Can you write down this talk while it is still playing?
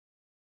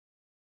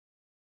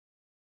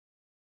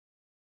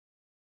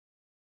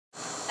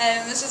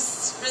It's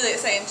just really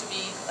exciting to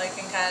be like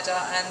in Canada,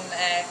 and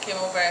came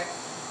over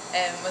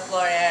with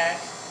Laurier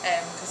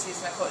because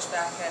he's my coach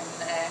back in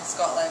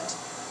Scotland.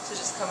 So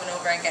just coming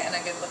over and getting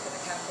a good look at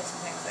the campus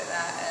and things like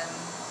that,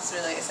 it's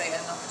a really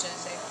exciting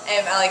opportunity.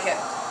 I like it.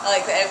 I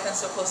like that everything's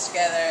so close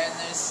together and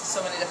there's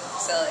so many different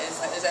facilities.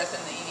 Like there's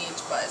everything that you need,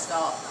 but it's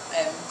not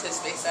too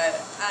spaced out.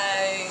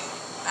 I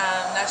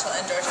am national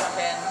indoor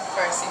champion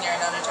for senior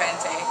and under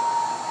 20.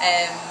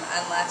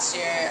 And last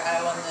year I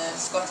won the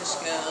Scottish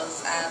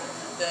schools and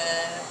the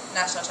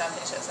national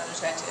championships under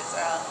 20 as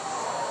well.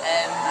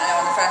 I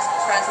won the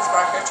Francis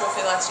Barker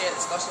Trophy last year at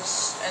the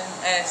Scottish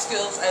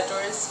schools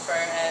outdoors for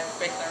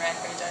breaking a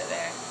record out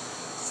there.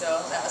 So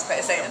that was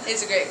quite exciting.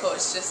 He's a great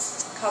coach,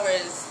 just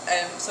covers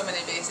so many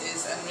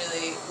bases and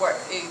really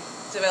he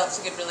develops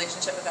a good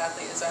relationship with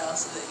athletes as well,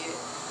 so that you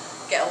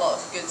get a lot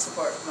of good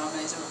support from him,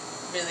 and he's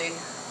really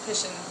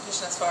pushing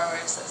us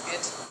forward, so that's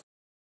good.